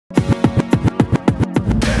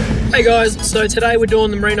Hey guys, so today we're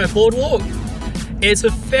doing the Marino Boardwalk. It's a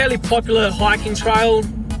fairly popular hiking trail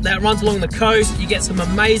that runs along the coast. You get some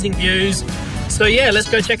amazing views. So yeah, let's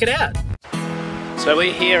go check it out. So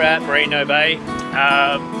we're here at Marino Bay.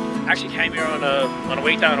 Actually came here on a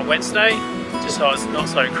weekday, on a Wednesday, just so it's not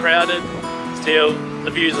so crowded. Still, the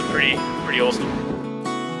views are pretty awesome.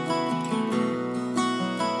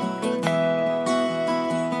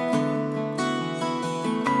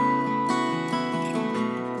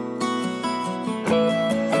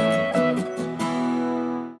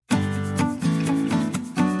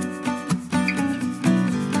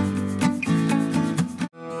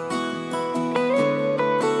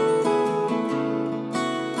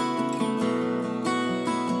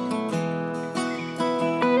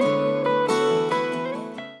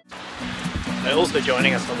 Also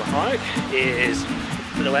joining us on the hike is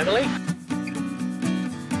little Emily.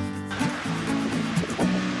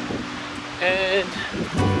 And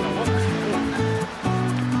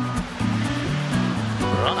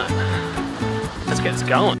right, let's get this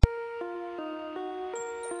going.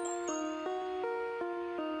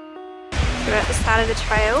 We're at the start of the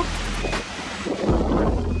trail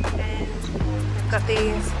and we've got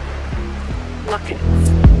these lockets.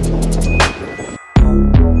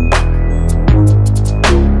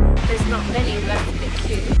 Not many, but that's a bit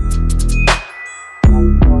cute.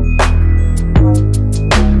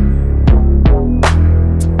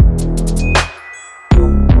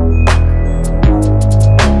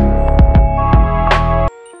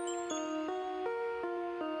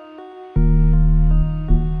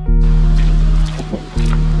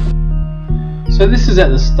 So this is at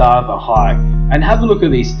the start of the hike, and have a look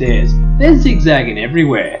at these stairs. They're zigzagging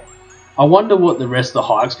everywhere. I wonder what the rest of the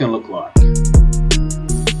hike's going to look like.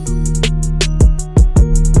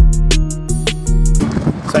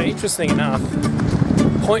 So interesting enough,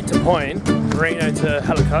 point to point, Marino to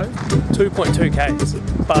Hallet Cove, 2.2 k's,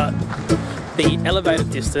 but the elevated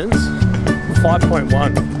distance,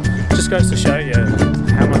 5.1, just goes to show you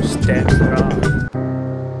how much steps there are.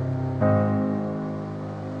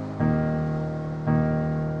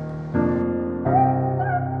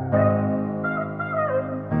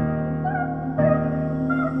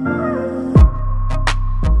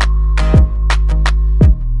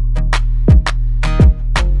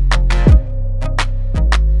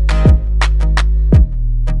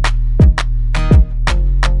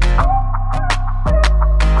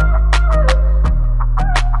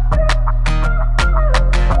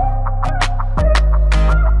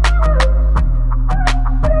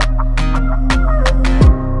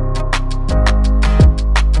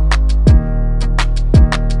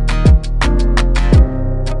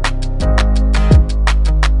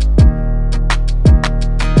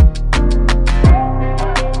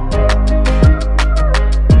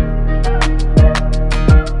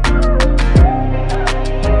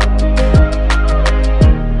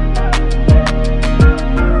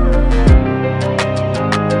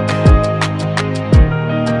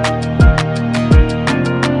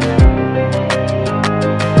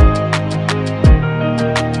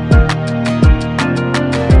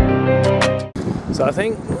 So I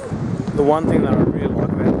think the one thing that I really like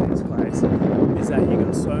about this place is that you've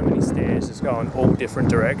got so many stairs just going all different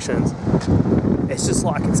directions. It's just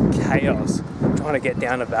like it's chaos trying to get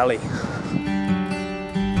down a valley.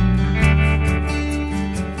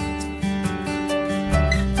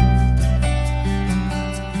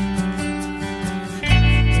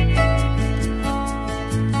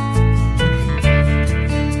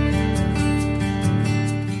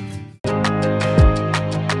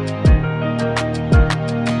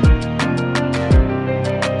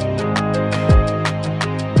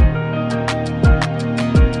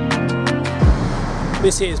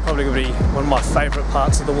 This here is probably going to be one of my favourite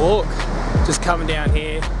parts of the walk. Just coming down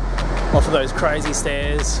here off of those crazy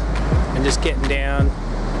stairs and just getting down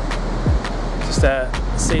just at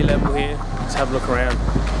sea level here. Just have a look around.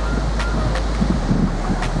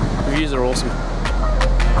 The views are awesome.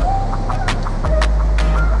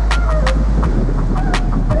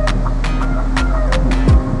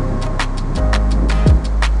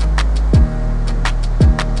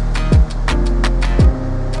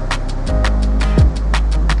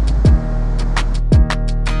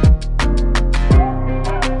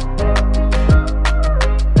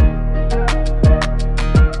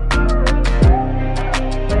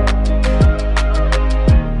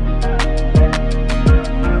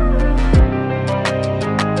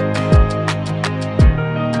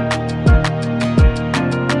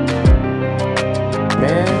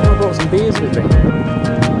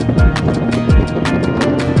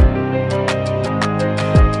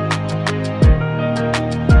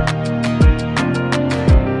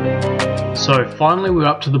 So finally we're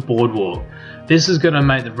up to the boardwalk. This is going to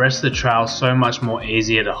make the rest of the trail so much more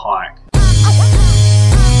easier to hike.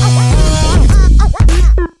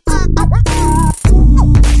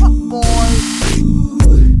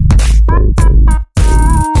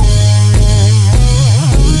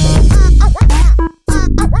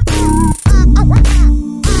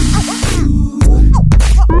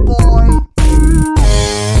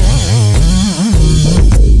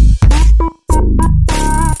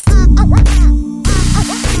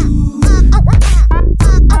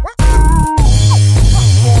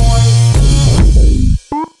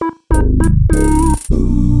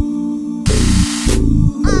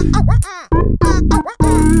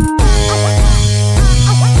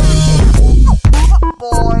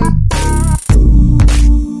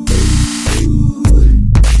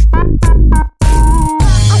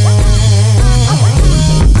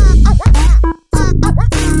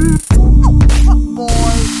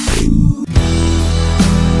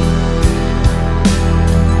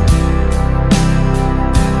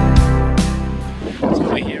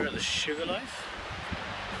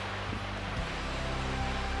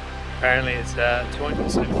 Apparently it's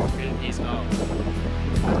 270 years old.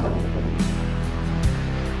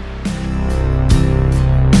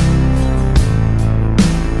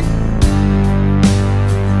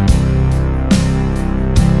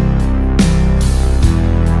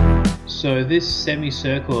 So this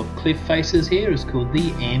semicircle of cliff faces here is called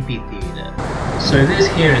the amphitheatre. So this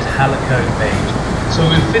here is Hallet Cove Beach. So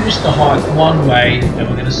we've finished the hike one way and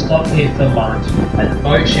we're going to stop here for lunch at the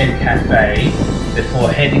Boat Shed Cafe before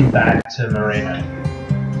heading back to Marino.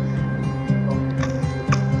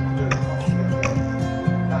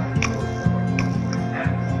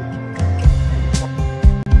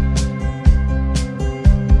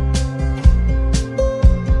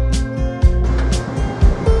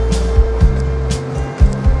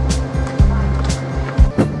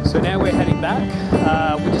 So now we're heading back.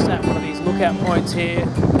 We're just at one of these lookout points here,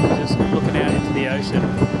 just looking out into the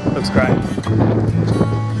ocean. Looks great.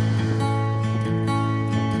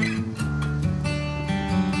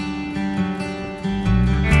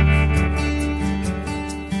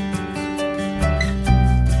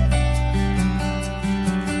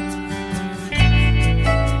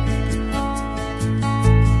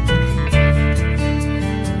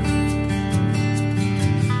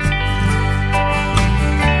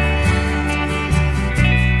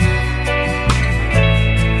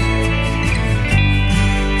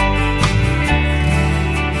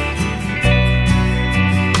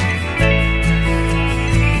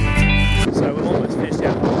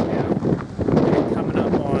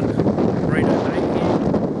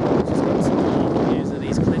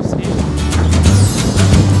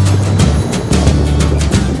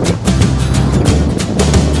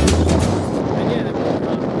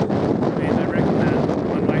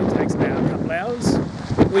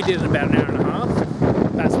 We did it in about an hour and a half.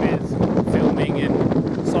 That's with filming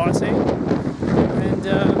and sightseeing. And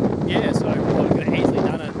yeah, so probably could have easily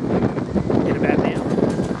done it in about an hour.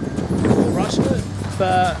 We'll rush it.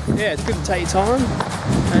 But yeah, it's good to take your time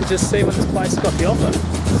and just see what this place has got to offer.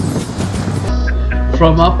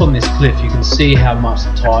 From up on this cliff you can see how much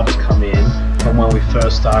the tide has come in from when we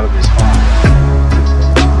first started this hike.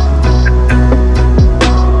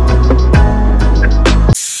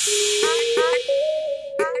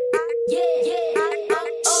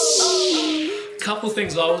 Couple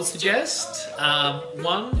things I would suggest.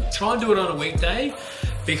 One, try and do it on a weekday,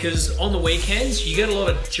 because on the weekends you get a lot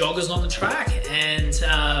of joggers on the track and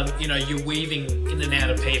you know, you're weaving in and out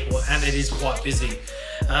of people and it is quite busy.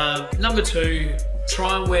 Number two,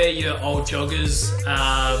 try and wear your old joggers.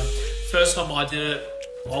 First time I did it,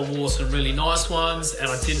 I wore some really nice ones and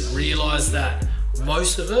I didn't realise that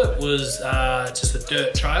most of it was just a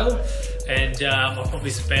dirt trail. And I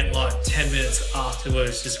probably spent like 10 minutes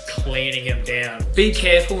afterwards just cleaning them down. Be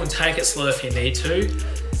careful and take it slow if you need to.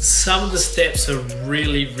 Some of the steps are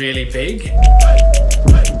really, really big.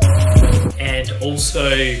 And also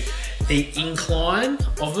the incline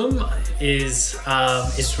of them is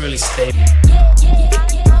really steep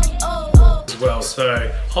as well. So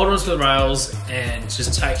hold on to the rails and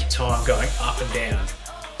just take your time going up and down.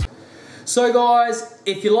 So guys,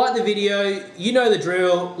 if you like the video, you know the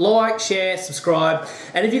drill. Like, share, subscribe.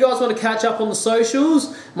 And if you guys want to catch up on the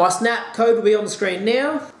socials, my Snap code will be on the screen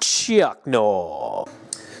now. ChuckNor.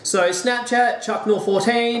 So Snapchat,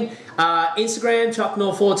 ChuckNor14, Instagram,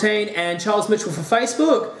 ChuckNor14, and Charles Mitchell for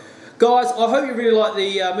Facebook. Guys, I hope you really like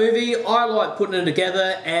the movie. I like putting it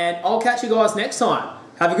together, and I'll catch you guys next time.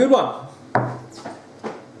 Have a good one.